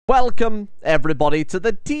Welcome, everybody, to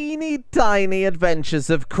the teeny tiny adventures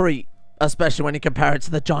of Crete. Especially when you compare it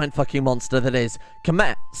to the giant fucking monster that is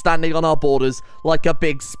Kemet, standing on our borders like a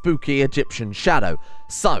big spooky Egyptian shadow.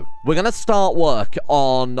 So, we're going to start work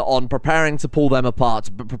on preparing to pull them apart,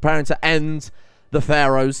 preparing to end the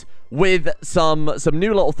pharaohs with some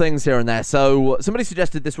new little things here and there. So, somebody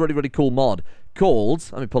suggested this really cool mod called,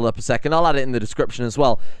 let me pull it up a second, I'll add it in the description as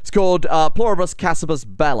well. It's called Pluribus Casus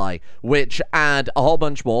Belli, which add a whole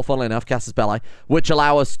bunch more, funnily enough, Casus Belli, which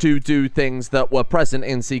allow us to do things that were present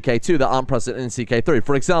in CK2 that aren't present in CK3.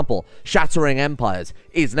 For example, shattering empires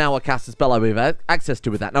is now a Casus Belli we have access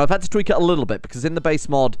to with that. Now, I've had to tweak it a little bit, because in the base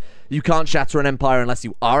mod, you can't shatter an empire unless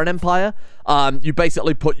you are an empire. You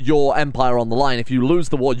basically put your empire on the line. If you lose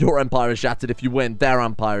the war, your empire is shattered. If you win, their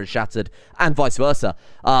empire is shattered, and vice versa.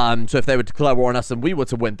 So if they would declare war on us and we were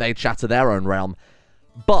to win, they'd shatter their own realm.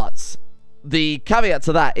 But the caveat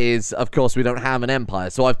to that is, of course, we don't have an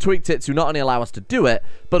empire. So I've tweaked it to not only allow us to do it,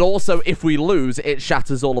 but also if we lose, it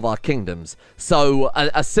shatters all of our kingdoms. So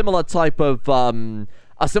a similar type of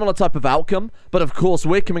outcome, but of course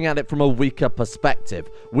we're coming at it from a weaker perspective.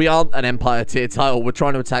 We aren't an empire tier title. We're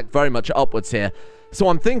trying to attack very much upwards here. So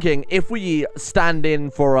I'm thinking if we stand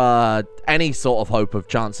in for any sort of hope of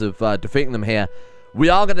chance of defeating them here, we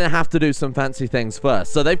are going to have to do some fancy things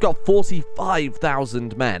first. So they've got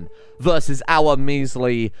 45,000 men versus our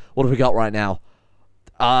measly, what have we got right now?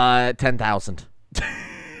 10,000.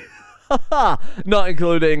 Not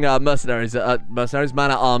including mercenaries,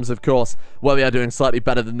 man-at-arms, of course, where we are doing slightly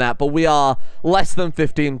better than that. But we are less than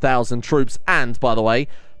 15,000 troops and, by the way,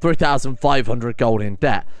 3,500 gold in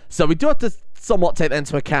debt. So we do have to somewhat take that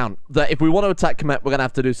into account, that if we want to attack Kemet, we're going to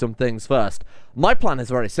have to do some things first. My plan is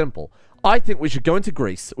very simple. I think we should go into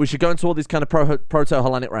Greece. We should go into all these kind of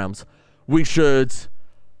proto-Hellenic realms. We should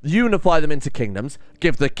unify them into kingdoms,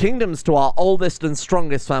 give the kingdoms to our oldest and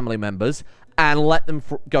strongest family members, and let them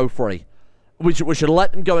go free. We should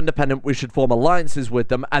let them go independent. We should form alliances with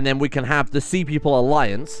them, and then we can have the Sea People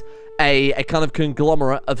Alliance, a kind of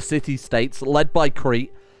conglomerate of city-states led by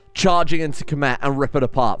Crete, charging into Kemet and rip it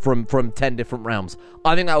apart from 10 different realms.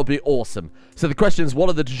 I think that would be awesome. So the question is, what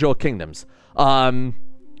are the de jure kingdoms?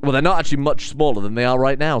 Well, they're not actually much smaller than they are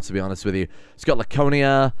right now, to be honest with you. It's got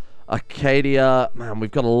Laconia, Arcadia. Man, we've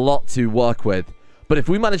got a lot to work with. But if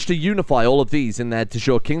we manage to unify all of these in their de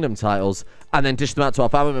jure kingdom titles and then dish them out to our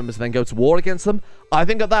family members and then go to war against them, I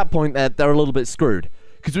think at that point they're a little bit screwed.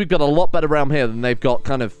 Because we've got a lot better realm here than they've got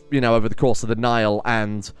kind of, you know, over the course of the Nile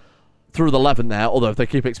and through the Levant there. Although if they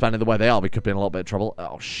keep expanding the way they are, we could be in a little bit of trouble.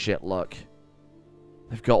 Oh, shit, look.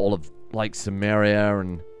 They've got all of, like, Samaria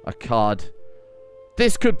and Akkad.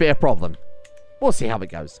 This could be a problem. We'll see how it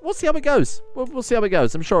goes. We'll see how it goes. We'll see how it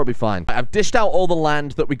goes. I'm sure it'll be fine. I've dished out all the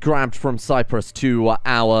land that we grabbed from Cyprus to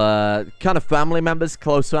our kind of family members,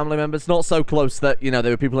 close family members. Not so close that, you know,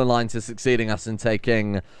 there were people in line to succeeding us and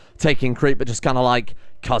taking Crete, but just kind of like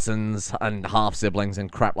cousins and half-siblings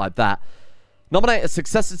and crap like that. Nominate a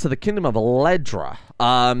successor to the Kingdom of Eledra.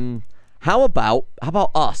 How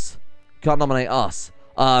about us? Can't nominate us.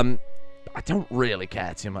 I don't really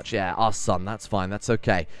care too much. Yeah, our son. That's fine. That's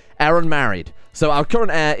okay. Aaron married. So our current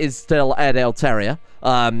heir is still Airedale Terrier.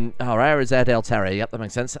 Our heir is Airedale Terrier. Yep, that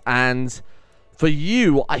makes sense. And for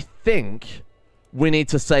you, I think we need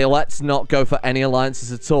to say let's not go for any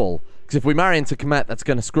alliances at all. Because if we marry into Kemet, that's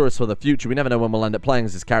going to screw us for the future. We never know when we'll end up playing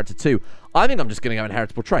as this character too. I think I'm just going to go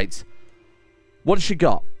inheritable traits. What has she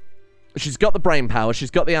got? She's got the brain power. She's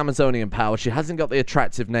got the Amazonian power. She hasn't got the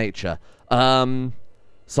attractive nature.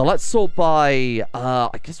 So let's sort by,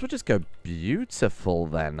 I guess we'll just go beautiful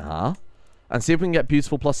then, huh? And see if we can get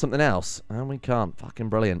beautiful plus something else. And we can't. Fucking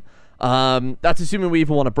brilliant. That's assuming we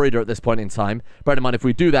even want a breeder at this point in time. Bear in mind, if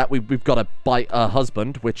we do that, we've got to bite a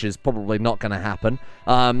husband, which is probably not going to happen.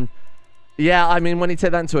 Yeah, I mean, when you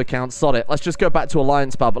take that into account, sod it. Let's just go back to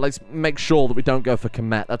Alliance Power, but let's make sure that we don't go for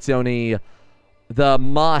Kemet. That's the only... The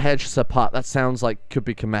Marhej Sapat, that sounds like could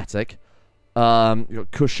be Kemetic. You've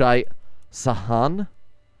got Kushite, Sahan,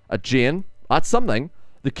 Aegean. That's something.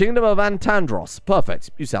 The Kingdom of Antandros. Perfect.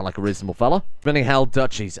 You sound like a reasonable fella. Spinning Hell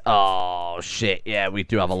Duchies. Oh, shit. Yeah, we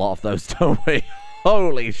do have a lot of those, don't we?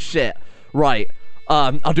 Holy shit. Right.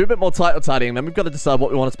 I'll do a bit more title tidying, then we've got to decide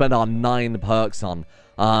what we want to spend our 9 perks on.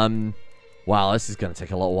 Wow, this is going to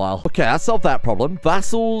take a little while. Okay, I solved that problem.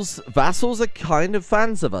 Vassals are kind of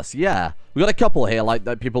fans of us, yeah. We've got a couple here, like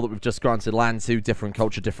the people that we've just granted land to, different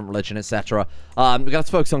culture, different religion, etc. We've got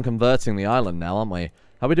to focus on converting the island now, aren't we?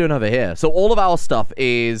 How are we doing over here? So all of our stuff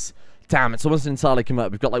is... Damn, it's almost entirely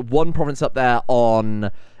converted. We've got like one province up there on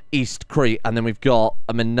East Crete, and then we've got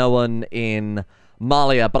a Minoan in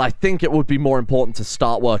Malia, but I think it would be more important to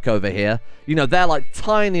start work over here. You know, they're like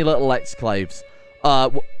tiny little exclaves.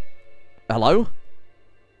 Hello?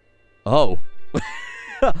 Oh.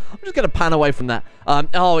 I'm just going to pan away from that.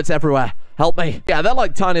 Oh, it's everywhere. Help me. Yeah, they're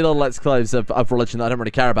like tiny little exclaves of religion that I don't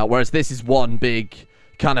really care about, whereas this is one big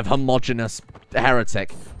kind of homogenous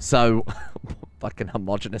heretic. So, fucking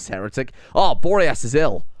homogenous heretic. Oh, Boreas is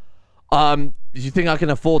ill. Do you think I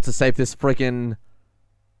can afford to save this freaking...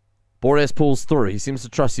 Boreas pulls through. He seems to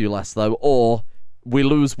trust you less, though. Or we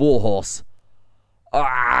lose Warhorse.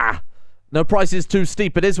 Ah! No price is too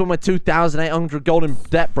steep. It is when we're 2,800 gold in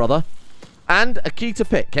debt, brother. And a key to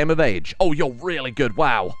pick came of age. Oh, you're really good.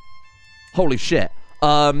 Wow. Holy shit.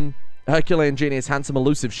 Herculean genius, handsome,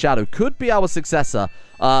 elusive shadow. Could be our successor.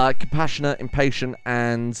 Compassionate, impatient,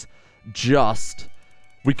 and just...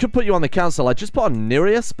 We could put you on the council. I just put on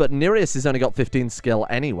Nereus, but Nereus has only got 15 skill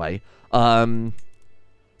anyway.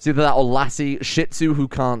 It's either that or Lassie. Shih Tzu who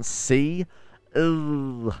can't see.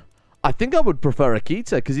 Ugh. I think I would prefer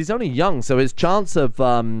Akita because he's only young, so his chance of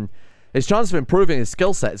improving his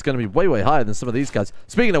skill set is going to be way, way higher than some of these guys.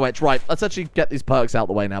 Speaking of which, right, let's actually get these perks out of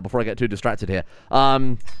the way now before I get too distracted here.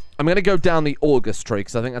 I'm going to go down the August tree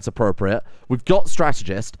because I think that's appropriate. We've got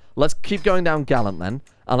Strategist. Let's keep going down Gallant then,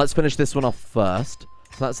 and let's finish this one off first.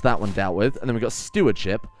 So that's that one dealt with, and then we've got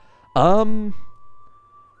Stewardship.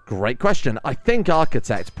 Great question. I think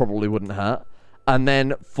Architect probably wouldn't hurt. And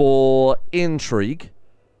then for Intrigue,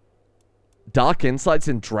 Dark Insights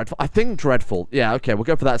in Dreadful. I think Dreadful. Yeah, okay, we'll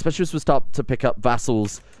go for that. Especially as we start to pick up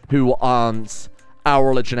vassals who aren't our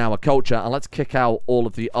religion, our culture. And let's kick out all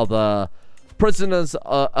of the other prisoners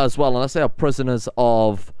as well. Unless they are prisoners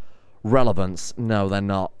of relevance. No, they're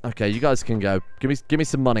not. Okay, you guys can go. Give me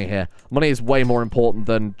some money here. Money is way more important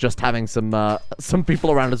than just having some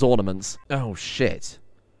people around as ornaments. Oh, shit.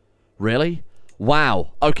 Really?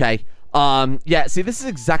 Wow. Okay. Yeah, see, this is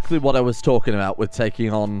exactly what I was talking about with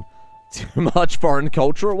taking on too much foreign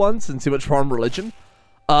culture at once and too much foreign religion.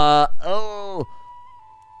 Oh.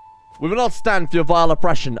 We will not stand for your vile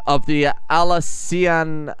oppression of the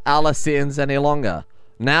Alassians any longer.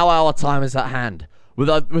 Now our time is at hand. With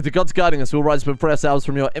the gods guiding us, we'll rise and free ourselves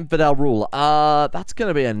from your infidel rule. That's going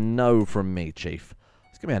to be a no from me, Chief.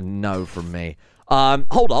 It's going to be a no from me.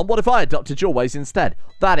 Hold on, what if I adopted your ways instead?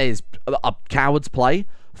 That is a coward's play.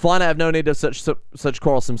 Fine, I have no need of such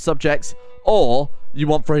quarrelsome subjects. Or, you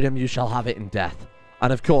want freedom, you shall have it in death.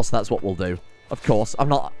 And of course, that's what we'll do. Of course, I'm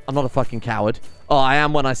not a fucking coward. Oh, I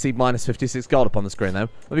am when I see minus 56 gold up on the screen, though.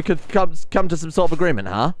 Maybe we could come to some sort of agreement,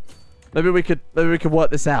 huh? Maybe we could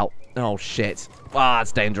work this out. Oh, shit. Ah,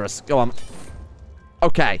 it's dangerous. Go on.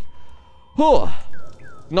 Okay. Whew.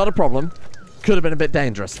 Not a problem. Could have been a bit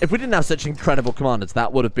dangerous. If we didn't have such incredible commanders,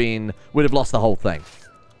 that would have been... We'd have lost the whole thing.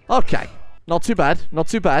 Okay. Not too bad. Not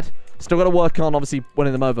too bad. Still got to work on, obviously,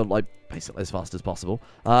 winning them over, like, basically as fast as possible.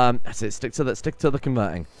 That's it. Stick to the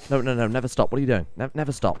converting. No. Never stop. What are you doing?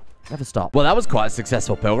 Never stop. Never stop. Well, that was quite a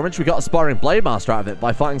successful pilgrimage. We got Aspiring Blade Master out of it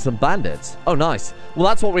by fighting some bandits. Oh, nice. Well,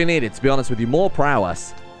 that's what we needed, to be honest with you. More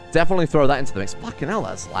prowess. Definitely throw that into the mix. Fucking hell,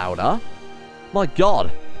 that's louder. My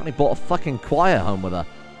God. Only brought a fucking choir home with her.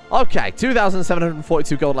 Okay,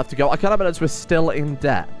 2,742 gold left to go. I can't imagine we're still in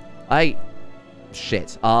debt.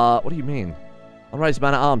 Shit. What do you mean? Unraised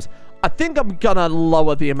man-at-arms. I think I'm gonna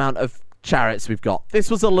lower the amount of chariots we've got.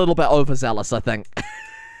 This was a little bit overzealous, I think.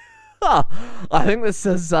 I think this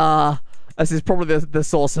is probably the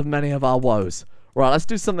source of many of our woes. Right, let's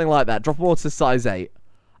do something like that. Drop more to size 8.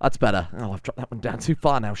 That's better. Oh, I've dropped that one down too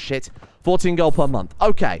far now. Shit. 14 gold per month.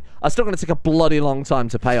 Okay. It's still going to take a bloody long time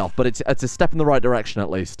to pay off, but it's a step in the right direction at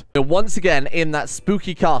least. We're once again in that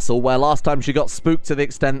spooky castle where last time she got spooked to the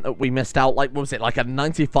extent that we missed out, like, what was it, like a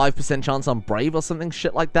 95% chance on Brave or something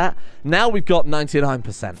shit like that? Now we've got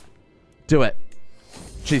 99%. Do it.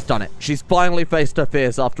 She's done it. She's finally faced her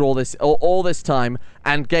fears after all this time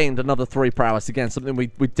and gained another 3 prowess. Again, something we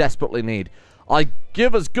desperately need. I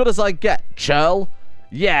give as good as I get, churl.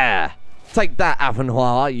 Yeah. Take that,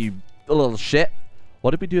 Avenoir, you little shit.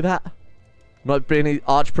 Why did we do that? Not being an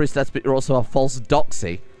archpriestess, but you're also a false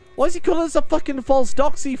doxy. Why is he calling us a fucking false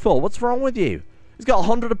doxy for? What's wrong with you? He's got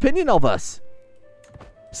 100 opinion of us.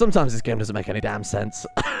 Sometimes this game doesn't make any damn sense.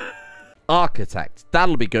 Architect.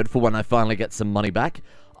 That'll be good for when I finally get some money back.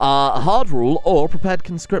 Hard rule or prepared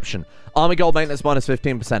conscription. Army gold maintenance minus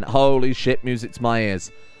 15%. Holy shit, music to my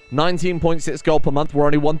ears. 19.6 gold per month. We're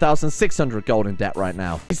only 1,600 gold in debt right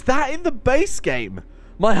now. Is that in the base game?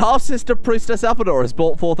 My half-sister, Priestess Alphador, has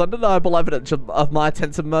brought forth undeniable evidence of my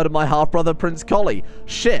attempt to murder my half-brother, Prince Collie.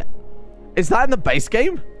 Shit. Is that in the base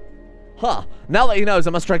game? Huh. Now that he knows,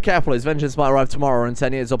 I must tread carefully. His vengeance might arrive tomorrow or in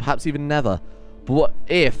 10 years, or perhaps even never. But what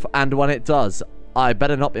if and when it does, I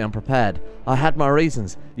better not be unprepared. I had my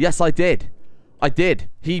reasons. Yes, I did. I did.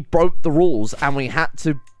 He broke the rules, and we had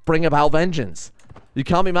to bring about vengeance. You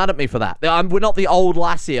can't be mad at me for that. We're not the old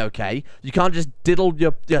Lassie, okay? You can't just diddle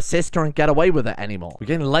your sister and get away with it anymore. We're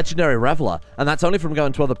getting Legendary Reveler, and that's only from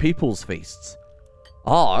going to other people's feasts.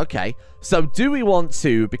 Oh, okay. So, do we want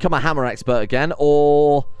to become a hammer expert again,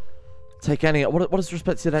 or take any... What does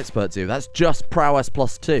respected expert do? That's just prowess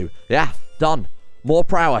 +2. Yeah, done. More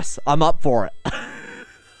prowess. I'm up for it.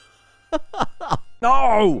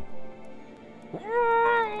 No!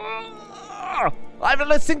 I haven't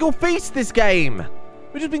let a single feast this game.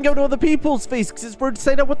 We've just been going to other people's feasts because it's rude to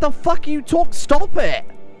say that. What the fuck are you talking? Stop it.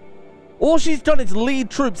 All she's done is lead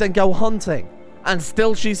troops and go hunting. And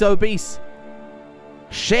still she's obese.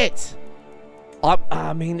 Shit.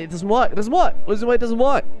 I mean, it doesn't work. It doesn't work. Losing weight doesn't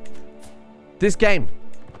work. This game.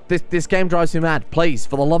 This game drives me mad. Please,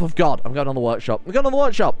 for the love of God. I'm going on the workshop. I'm going on the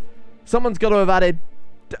workshop. Someone's got to have added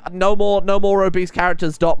no more obese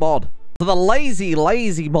characters.mod. So the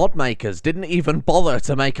lazy mod makers didn't even bother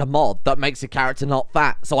to make a mod that makes a character not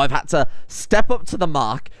fat. So I've had to step up to the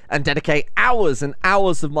mark and dedicate hours and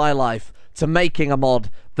hours of my life to making a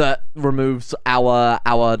mod that removes our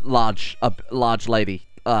large lady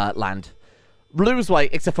land. Lose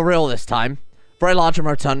weight, except for real this time. Very large and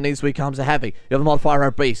rotund, knees, weak arms are heavy. You have a modifier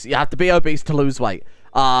obese. You have to be obese to lose weight.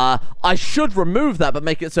 I should remove that, but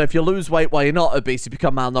make it so if you lose weight while you're not obese, you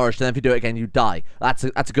become malnourished, and then if you do it again, you die. That's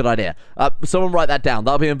a good idea. Someone write that down.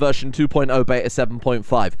 That'll be in version 2.0 beta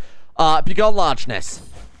 7.5. Beyond largeness.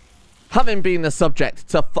 Having been the subject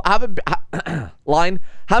to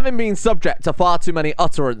having been subject to far too many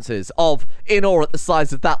utterances of in awe at the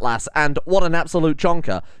size of that lass and what an absolute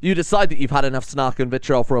chonker, you decide that you've had enough snark and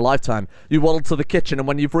vitriol for a lifetime. You waddle to the kitchen, and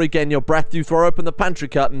when you've regained your breath, you throw open the pantry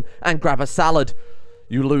curtain and grab a salad.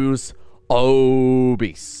 You lose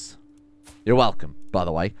obese. You're welcome, by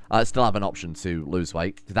the way. I still have an option to lose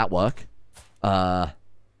weight. Did that work?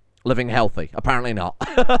 Living healthy. Apparently not.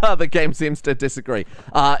 The game seems to disagree.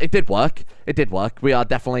 It did work. It did work. We are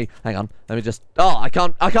definitely... Hang on. Let me just... Oh, I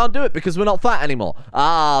can't do it because we're not fat anymore.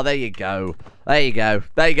 Ah, there you go. There you go.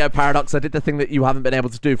 There you go, Paradox. I did the thing that you haven't been able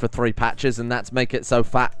to do for 3 patches, and that's make it so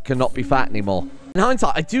fat cannot be fat anymore. In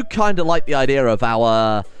hindsight, I do kind of like the idea of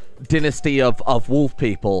our dynasty of wolf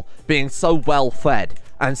people being so well fed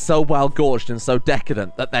and so well gorged and so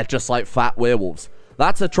decadent that they're just like fat werewolves.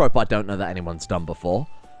 That's a trope I don't know that anyone's done before.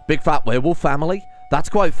 Big fat werewolf family. That's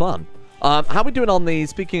quite fun. How are we doing on the...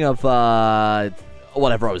 Speaking of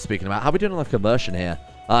whatever I was speaking about, how are we doing on the conversion here?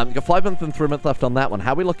 You got 5 months and 3 months left on that one.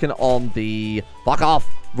 How are we looking on the... Fuck off!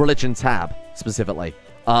 Religion tab, specifically.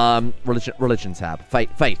 Religion tab.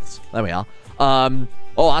 Faiths. There we are.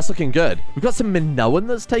 Oh, that's looking good. We've got some Minoan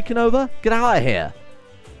that's taken over. Get out of here.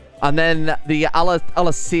 And then the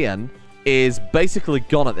Alasian is basically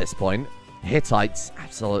gone at this point. Hittites.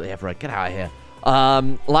 Absolutely everywhere. Get out of here.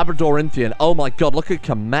 Labradorinthian. Oh my god, look at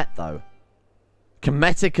Kemet, though.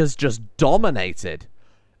 Kemetic has just dominated.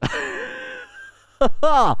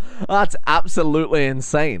 That's absolutely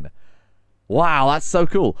insane. Wow, that's so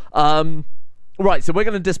cool. Right, so we're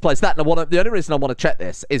going to displace that. Now, the only reason I want to check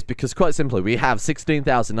this is because, quite simply, we have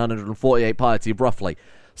 16,948 piety, roughly.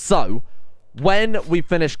 So, when we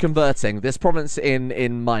finish converting this province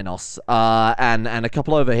in Minos, and a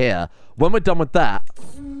couple over here, when we're done with that,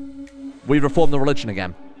 we reform the religion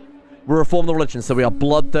again. We reform the religion, so we are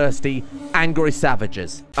bloodthirsty, angry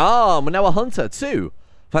savages. Oh, we're now a hunter, too.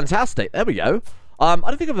 Fantastic. There we go. I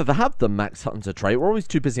don't think I've ever had the max hunter trait. We're always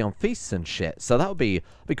too busy on feasts and shit, so that would be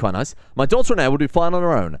quite nice. My daughter and I will do fine on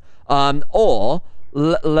her own. Or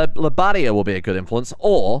Lebadia will be a good influence.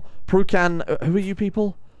 Or Prukan, who are you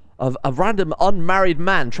people? A random unmarried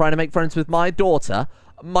man trying to make friends with my daughter,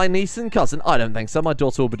 my niece and cousin. I don't think so. My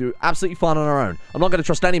daughter will do absolutely fine on her own. I'm not going to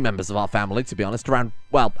trust any members of our family, to be honest, around,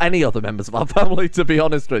 well, any other members of our family, to be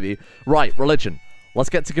honest with you. Right, religion.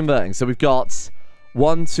 Let's get to converting. So we've got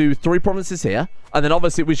 1, 2, 3 provinces here. And then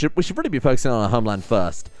obviously we should really be focusing on our homeland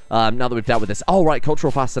first. Now that we've dealt with this. Oh, right,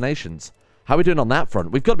 cultural fascinations. How are we doing on that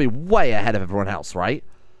front? We've got to be way ahead of everyone else, right?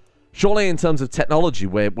 Surely in terms of technology,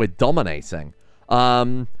 we're dominating.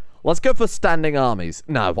 Let's go for standing armies.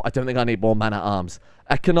 No, I don't think I need more man-at-arms.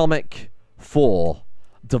 Economic 4.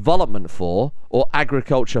 Development 4. Or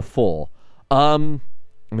agriculture 4. I mean,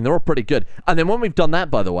 they're all pretty good. And then when we've done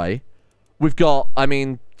that, by the way, we've got, I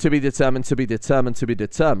mean, to be determined, to be determined, to be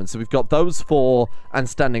determined. So we've got those 4 and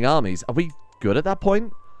standing armies. Are we good at that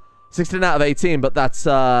point? 16 out of 18, but that's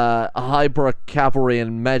Hybra Cavalry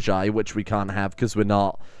and Magi, which we can't have because we're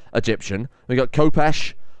not Egyptian. We got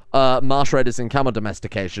Kopesh, Marsh Raiders and Camel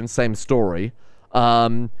Domestication, same story.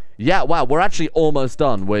 Yeah, wow, we're actually almost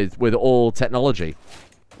done with all technology.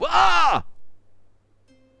 Ah!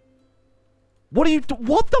 What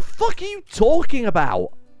the fuck are you talking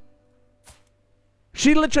about?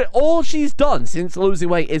 She literally, all she's done since losing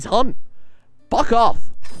weight is hunt. Fuck off.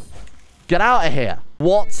 Get out of here.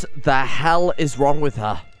 What the hell is wrong with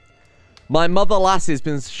her? My mother Lassie has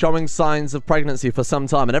been showing signs of pregnancy for some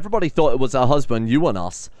time, and everybody thought it was her husband,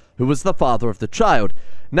 Minos, who was the father of the child.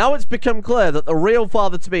 Now it's become clear that the real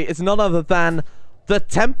father to be is none other than the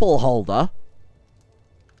temple holder.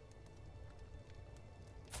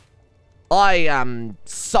 I am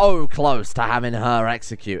so close to having her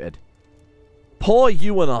executed. Poor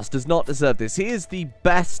Minos does not deserve this. He is the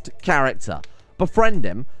best character. Befriend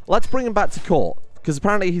him. Let's bring him back to court, because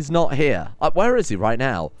apparently he's not here. Where is he right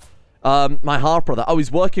now? My half-brother. Oh,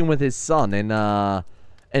 he's working with his son in a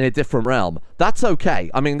different realm. That's okay.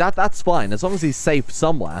 I mean, that's fine, as long as he's safe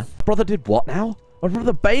somewhere. Brother did what now? My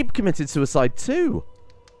brother Babe committed suicide too.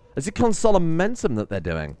 Is it Consolimentum that they're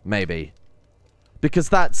doing? Maybe. Because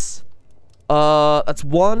that's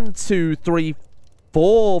 1, 2, 3,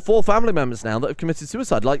 4 family members now that have committed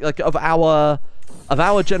suicide. Like of our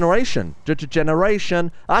generation.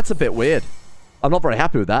 Generation. That's a bit weird. I'm not very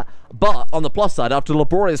happy with that. But on the plus side, after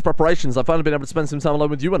laborious preparations, I've finally been able to spend some time alone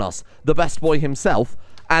with Minos, the best boy himself,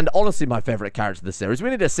 and honestly my favorite character of the series. We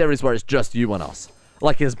need a series where it's just Minos.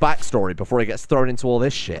 Like his backstory before he gets thrown into all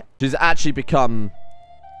this shit. She's actually become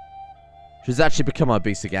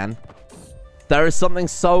obese again. There is something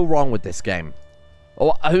so wrong with this game.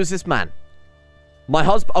 Oh, who's this man? My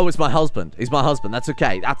husband. Oh, it's my husband. He's my husband. That's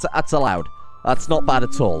okay. That's allowed. That's not bad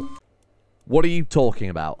at all. What are you talking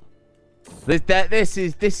about? This doesn't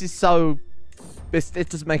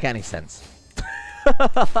make any sense.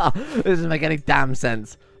 This doesn't make any damn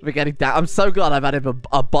sense. I'm so glad I've added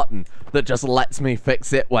a button that just lets me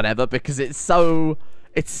fix it whenever, because it's so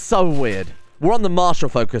weird. We're on the martial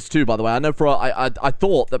focus too, by the way. I know I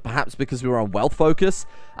thought that perhaps because we were on wealth focus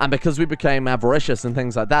and because we became avaricious and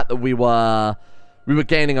things like that, that we were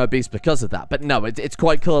gaining obese because of that. But no, it's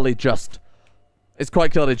quite clearly just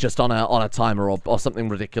on a timer or something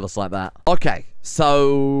ridiculous like that. Okay,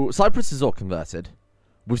 so Cyprus is all converted.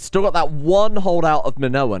 We've still got that one holdout of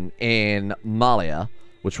Minoan in Malia,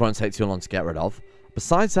 which won't take too long to get rid of.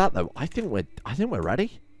 Besides that, though, I think we're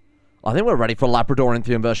ready. I think we're ready for Labradorian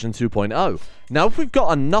Theon version 2.0. Now, if we've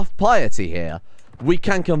got enough piety here, we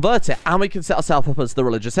can convert it, and we can set ourselves up as the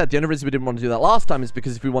religious head. The only reason we didn't want to do that last time is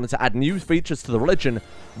because if we wanted to add new features to the religion,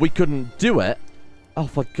 we couldn't do it. Oh,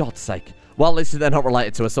 for God's sake. Well, at least they're not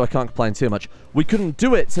related to us, so I can't complain too much. We couldn't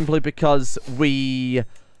do it simply because we,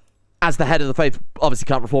 as the head of the faith, obviously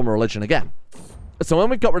can't reform a religion again. So when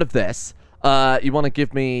we've got rid of this, you want to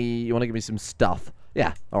give me some stuff.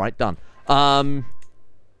 Yeah, all right, done.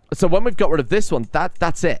 So when we've got rid of this one,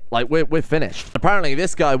 that's it. Like, we're finished. Apparently,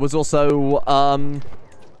 this guy was also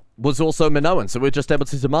Minoan, so we're just able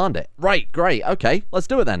to demand it. Right, great. Okay, let's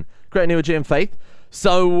do it then. Create a new Aegean faith.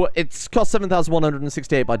 So it's cost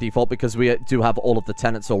 7,168 by default because we do have all of the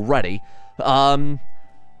tenants already.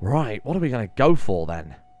 Right, what are we going to go for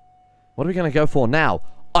then? What are we going to go for now?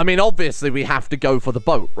 I mean, obviously we have to go for the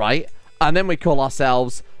boat, right? And then we call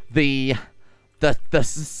ourselves the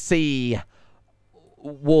sea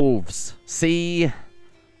wolves. Sea.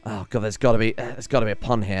 Oh god, there's got to be a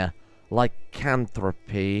pun here.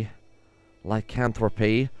 Lycanthropy.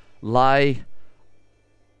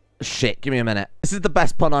 Shit, give me a minute. This is the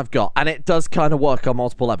best pun I've got, and it does kind of work on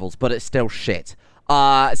multiple levels, but it's still shit.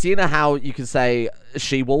 So you know how you can say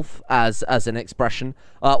she-wolf as an expression?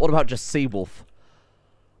 What about just sea-wolf?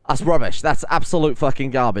 That's rubbish. That's absolute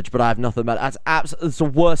fucking garbage, but I have nothing about it. It's the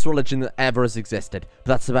worst religion that ever has existed,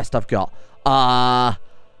 but that's the best I've got. No,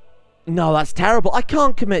 that's terrible. I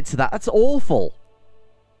can't commit to that. That's awful.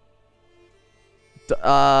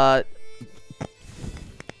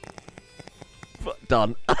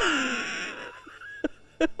 Done.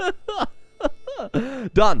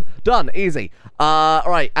 Done. Easy.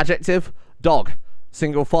 Right. Adjective, dog.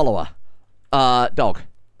 Single follower. Dog.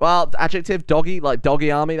 Well, adjective, doggy, like doggy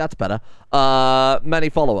army, that's better. Many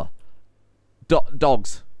follower.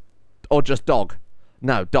 Dogs. Or just dog.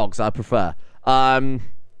 No, dogs, I prefer. What's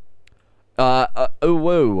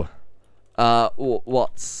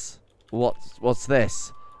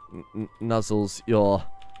this? Nuzzles your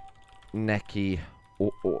necky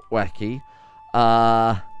wacky.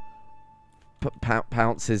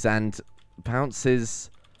 Pounces and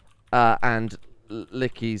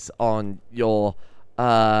lickies on your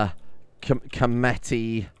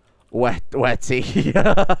cometti wetty.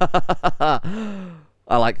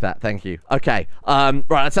 I like that. Thank you. Okay. Right.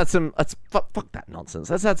 Let's add some. Fuck that nonsense.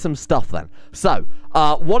 Let's add some stuff then. So,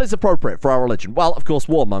 what is appropriate for our religion? Well, of course,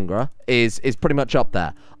 warmonger is pretty much up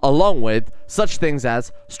there, along with such things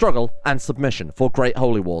as struggle and submission for great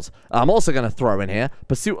holy wars. I'm also going to throw in here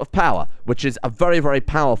pursuit of power, which is a very, very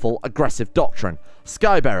powerful, aggressive doctrine.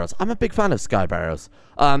 Sky Burials. I'm a big fan of Sky Burials.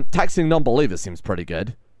 Taxing non-believers seems pretty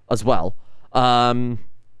good as well. Vows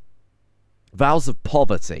of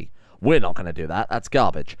poverty. We're not going to do that. That's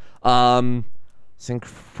garbage.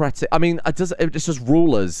 Syncretic. I mean, it's just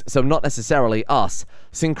rulers, so not necessarily us.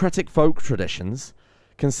 Syncretic folk traditions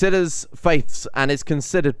considers faiths and is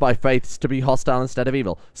considered by faiths to be hostile instead of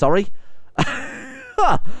evil. Sorry?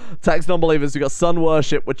 Tax non-believers. We've got sun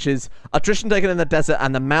worship, which is attrition taken in the desert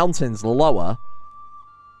and the mountains lower.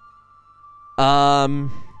 I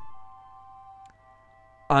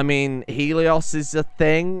mean, Helios is a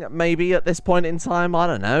thing, maybe, at this point in time. I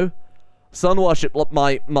don't know. Sun worship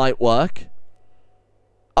might work.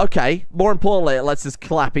 Okay. More importantly, it lets us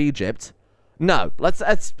clap Egypt. No.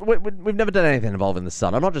 We've never done anything involving the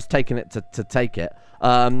sun. I'm not just taking it to take it.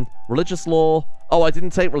 Religious law. Oh, I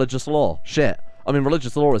didn't take religious law. Shit. I mean,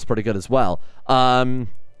 religious law is pretty good as well. Adorcism.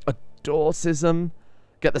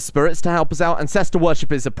 Get the spirits to help us out. Ancestor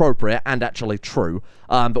worship is appropriate and actually true.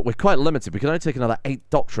 But we're quite limited. We can only take another 8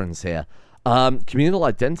 doctrines here. Communal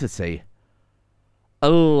identity.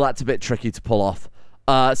 Oh, that's a bit tricky to pull off.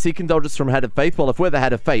 Seek indulgence from head of faith. Well, if we're the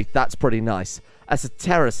head of faith, that's pretty nice.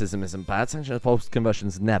 Esotericism isn't bad. Sanction of false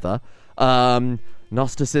conversions, never.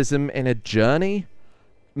 Gnosticism in a journey.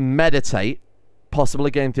 Meditate.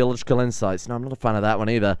 Possibly gain theological insights. No, I'm not a fan of that one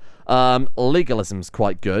either. Legalism's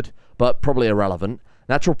quite good, but probably irrelevant.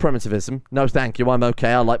 Natural primitivism. No, thank you. I'm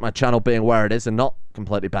okay. I like my channel being where it is and not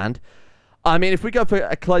completely banned. I mean, if we go for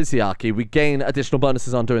ecclesiarchy, we gain additional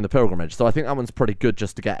bonuses on doing the pilgrimage. So I think that one's pretty good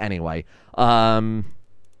just to get anyway. Polyamory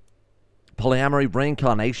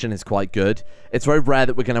reincarnation is quite good. It's very rare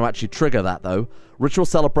that we're going to actually trigger that, though. Ritual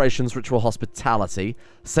celebrations, ritual hospitality.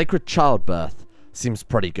 Sacred childbirth seems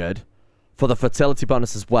pretty good. For the fertility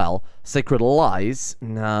bonus as well. Sacred lies.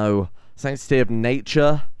 No. Sanctity of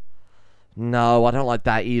nature. No, I don't like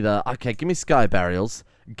that either. Okay, give me sky burials.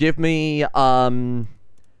 Give me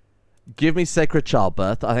sacred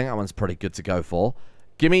childbirth. I think that one's pretty good to go for.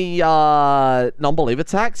 Give me non-believer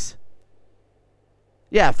tax.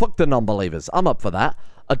 Yeah, fuck the non-believers. I'm up for that.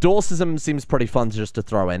 Adorcism seems pretty fun just to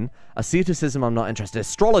throw in. Asceticism, I'm not interested.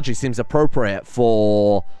 Astrology seems appropriate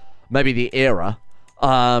for maybe the era.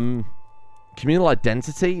 Communal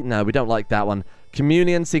identity? No, we don't like that one.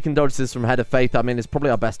 Communion, seek indulgences from head of faith. I mean, it's probably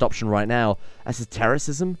our best option right now.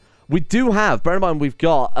 Esotericism? We do have, bear in mind, we've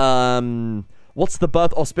got, what's the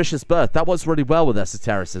birth? Auspicious birth. That works really well with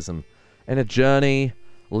esotericism. In a journey,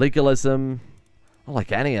 legalism. I don't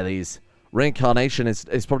like any of these. Reincarnation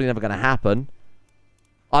is probably never going to happen.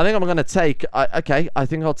 I think I'm going to take, okay, I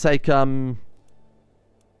think I'll take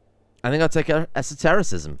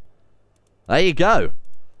esotericism. There you go.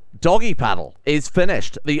 Doggy paddle is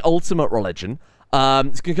finished. The ultimate religion.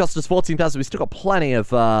 It's going to cost us 14,000. We've still got plenty of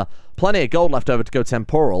gold left over to go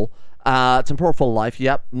temporal. Temporal for life.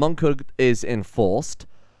 Yep. Monkhood is enforced.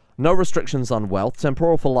 No restrictions on wealth.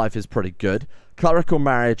 Temporal for life is pretty good. Clerical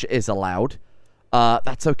marriage is allowed.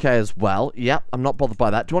 That's okay as well. Yep. I'm not bothered by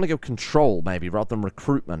that. Do you want to go control maybe rather than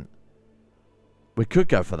recruitment? We could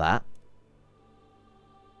go for that.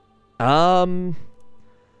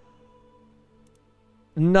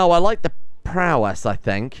 No, I like the prowess, I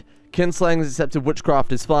think. Kinslaying is accepted.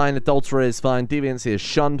 Witchcraft is fine. Adultery is fine. Deviancy is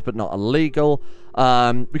shunned, but not illegal.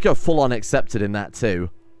 We go full-on accepted in that, too.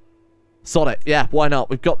 Sod it. Yeah, why not?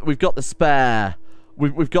 We've got the spare...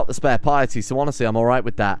 We've got the spare piety, so honestly, I'm alright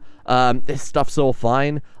with that. This stuff's all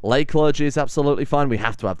fine. Lay clergy is absolutely fine. We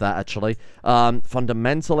have to have that, actually.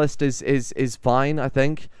 Fundamentalist is fine, I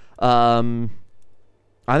think. I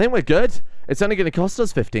think we're good. It's only going to cost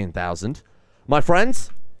us 15,000. My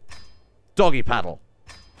friends, doggy paddle.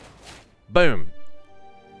 Boom.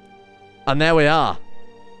 And there we are.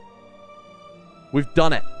 We've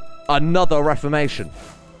done it. Another reformation.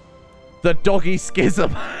 The doggy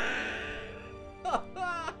schism. You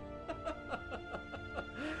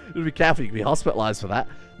gotta be careful, you can be hospitalized for that.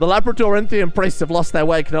 The Labradorinthian priests have lost their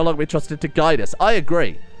way and can no longer be trusted to guide us. I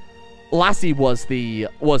agree. Lassie was the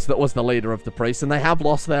leader of the priests, and they have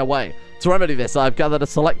lost their way. To remedy this, I've gathered a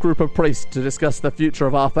select group of priests to discuss the future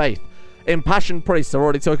of our faith. Impassioned priests are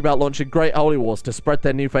already talking about launching great holy wars to spread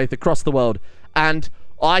their new faith across the world, and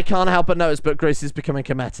I can't help but notice, but Greece is becoming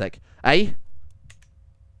Kemetic. Eh?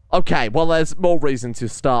 Okay, well, there's more reason to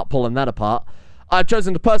start pulling that apart. I've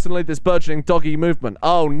chosen to personally lead this burgeoning doggy movement.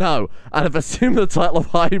 Oh no, and have assumed the title of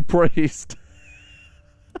High Priest.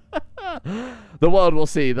 The world will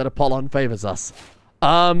see that Apollon favors us.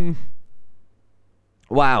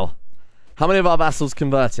 Wow. How many of our vassals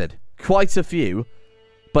converted? Quite a few,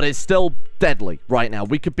 but it's still deadly right now.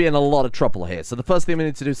 We could be in a lot of trouble here. So the first thing we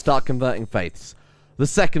need to do is start converting faiths. The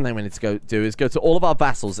second thing we need to do is go to all of our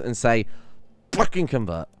vassals and say, fucking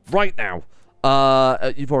convert right now.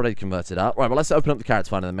 You've already converted out. Right, well, let's open up the Karax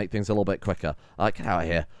finder and make things a little bit quicker. Get out of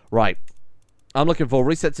here. Right. I'm looking for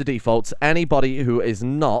reset to defaults. Anybody who is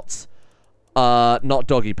not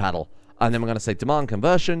doggy paddle. And then we're going to say demand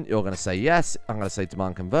conversion. You're going to say yes. I'm going to say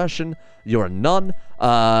demand conversion. You're a none.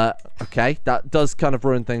 Okay, that does kind of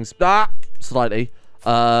ruin things. Slightly.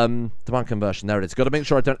 Demand conversion. There it is. Got to make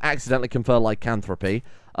sure I don't accidentally confer lycanthropy.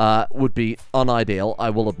 Would be unideal,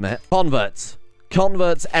 I will admit. Converts.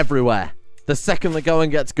 Converts everywhere. The second the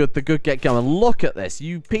going gets good, the good get going. Look at this.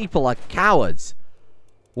 You people are cowards.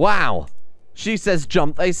 Wow. She says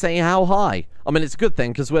jump, they say how high. I mean, it's a good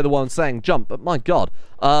thing because we're the ones saying jump, but my god.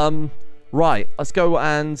 Right, let's go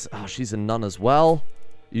and... Oh, she's a nun as well.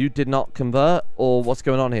 You did not convert? Or what's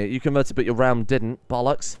going on here? You converted, but your realm didn't.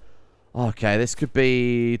 Bollocks. Okay, this could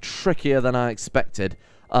be trickier than I expected.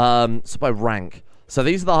 So by rank. So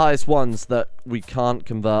these are the highest ones that we can't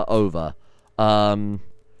convert over.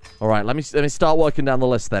 Alright, let me start working down the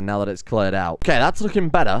list then, now that it's cleared out. Okay, that's looking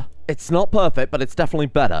better. It's not perfect, but it's definitely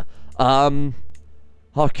better.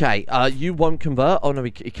 Okay, you won't convert. Oh, no,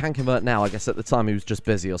 he can convert now. I guess at the time he was just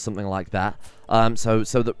busy or something like that. So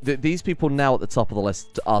these people now at the top of the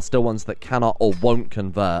list are still ones that cannot or won't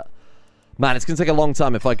convert. Man, it's going to take a long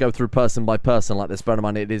time if I go through person by person like this. Bear in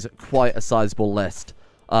mind, it is quite a sizable list.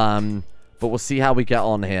 But we'll see how we get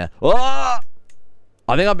on here. Oh!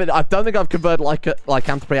 I don't think I've converted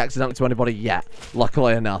lycanthropy accidentally to anybody yet,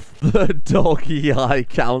 luckily enough. The Doggy Eye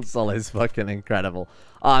Council is fucking incredible.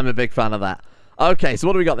 I'm a big fan of that. Okay, so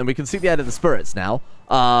what do we got then? We can see the head of the spirits now.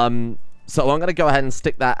 So I'm going to go ahead and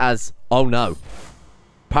stick that as... Oh, no.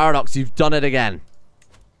 Paradox, you've done it again.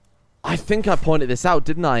 I think I pointed this out,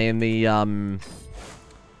 didn't I, in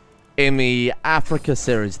the Africa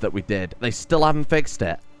series that we did. They still haven't fixed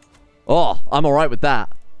it. Oh, I'm alright with that.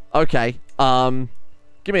 Okay,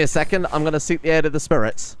 give me a second. I'm going to seek the aid of the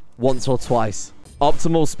spirits once or twice.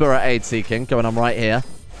 Optimal spirit aid seeking, going on right here.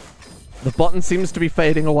 The button seems to be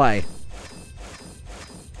fading away.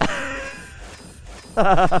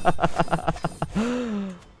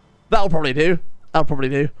 That'll probably do. That'll probably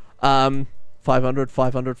do. 500,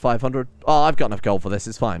 500, 500. Oh, I've got enough gold for this.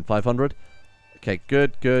 It's fine. 500. Okay,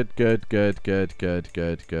 good, good, good, good, good, good,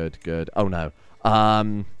 good, good, good. Oh, no.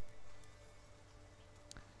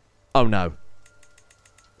 Oh, no.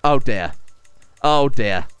 Oh, dear. Oh,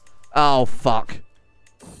 dear. Oh, fuck.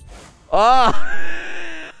 Oh!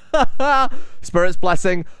 Spirit's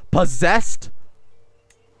Blessing. Possessed.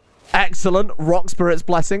 Excellent. Rock Spirit's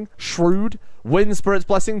Blessing. Shrewd. Wind Spirit's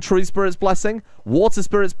Blessing. Tree Spirit's Blessing. Water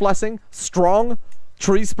Spirit's Blessing. Strong.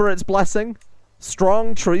 Tree Spirit's Blessing.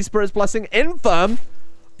 Strong. Tree Spirit's Blessing. Infirm.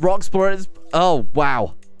 Rock Spirit's... Oh,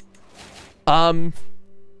 wow. Oh!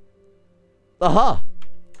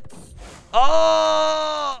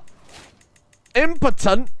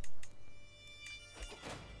 Impotent?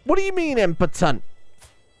 What do you mean impotent?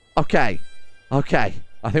 Okay. Okay.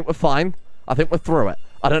 I think we're fine. I think we're through it.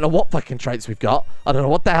 I don't know what fucking traits we've got. I don't know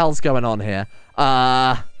what the hell's going on here.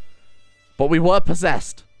 But we were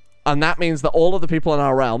possessed. And that means that all of the people in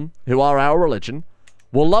our realm, who are our religion,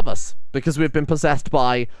 will love us. Because we've been possessed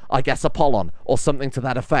by, I guess, Apollon. Or something to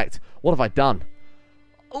that effect. What have I done?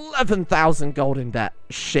 11,000 gold in debt.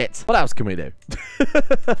 Shit. What else can we do?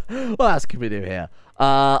 What else can we do here?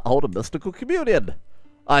 Hold a mystical communion.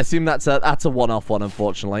 I assume that's a one-off one,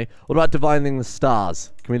 unfortunately. What about divining the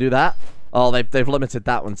stars? Can we do that? Oh, they've limited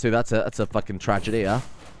that one too. That's a fucking tragedy, huh?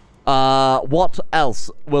 What else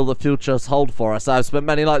will the futures hold for us? I've spent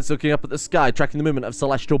many nights looking up at the sky, tracking the movement of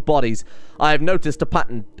celestial bodies. I have noticed a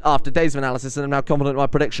pattern after days of analysis and am now confident in my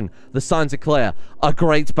prediction. The signs are clear. A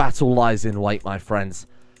great battle lies in wait, my friends.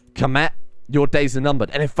 Kemet, your days are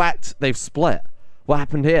numbered. And in fact, they've split. What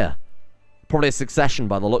happened here? Probably a succession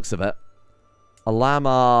by the looks of it.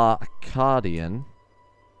 Alama Acadian.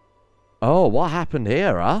 Oh, what happened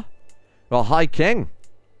here, huh? Well, High King.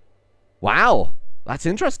 Wow. That's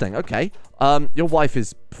interesting. Okay. Your wife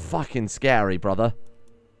is fucking scary, brother.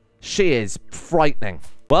 She is frightening.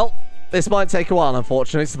 Well, this might take a while,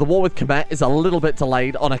 unfortunately. So the war with Kemet is a little bit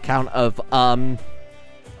delayed on account of,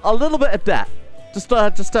 a little bit of debt.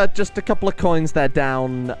 Just a couple of coins there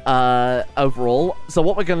down, overall. So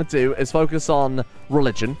what we're going to do is focus on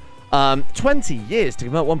religion. 20 years to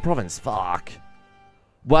convert one province. Fuck.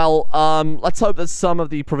 Well, let's hope that some of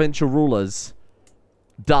the provincial rulers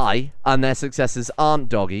die, and their successors aren't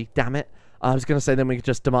doggy. Damn it. I was going to say then we could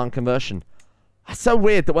just demand conversion. It's so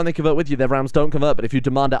weird that when they convert with you, their realms don't convert, but if you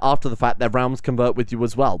demand it after the fact, their realms convert with you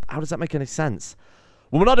as well. How does that make any sense?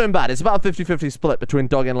 Well, we're not doing bad. It's about a 50-50 split between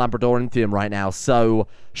Doggy and Labradorinthian right now, so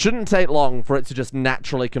shouldn't take long for it to just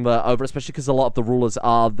naturally convert over, especially because a lot of the rulers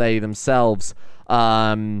are they themselves, you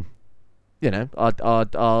know, are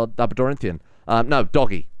Labradorinthian. No,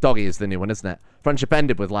 Doggy. Doggy is the new one, isn't it? Friendship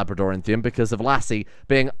ended with Labradorinthian because of Lassie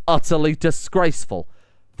being utterly disgraceful.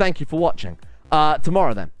 Thank you for watching.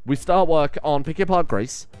 Tomorrow, then, we start work on picking apart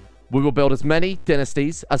Greece. We will build as many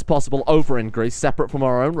dynasties as possible over in Greece, separate from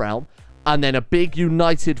our own realm. And then a big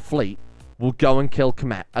united fleet will go and kill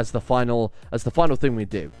Komet as the final thing we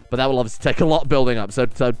do. But that will obviously take a lot of building up, so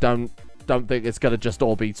don't think it's going to just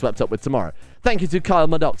all be swept up with tomorrow. Thank you to Kyle,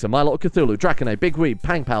 my doctor, My Little Cthulhu, Dracone, Big Weeb,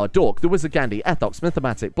 Pang Power, Dork, The Wizard Gandhi, Ethox,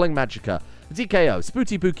 Mythomatic, Bling Magica, DKO,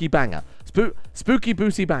 Spooty Bookie Banger, Spooky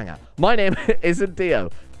Booty Banger. My name isn't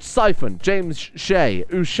Dio. Siphon, James Shea,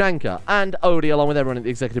 Ushanka, and Odie, along with everyone at the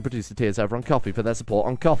executive producer tiers over on Coffee for their support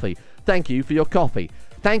on Coffee. Thank you for your coffee.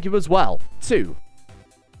 Thank you as well to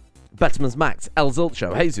Betterman's Max, El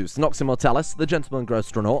Zilcho, Jesus, Nox Immortalis, The Gentleman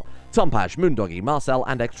Grostronaut, Tom Pash, Moondoggy, Marcel,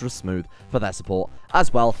 and Extra Smooth for their support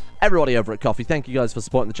as well. Everybody over at Coffee, thank you guys for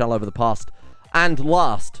supporting the channel over the past and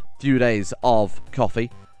last few days of Coffee.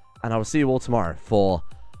 And I will see you all tomorrow for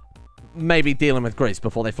maybe dealing with Greece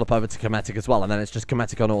before they flip over to Kemetic as well, and then it's just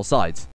Kemetic on all sides.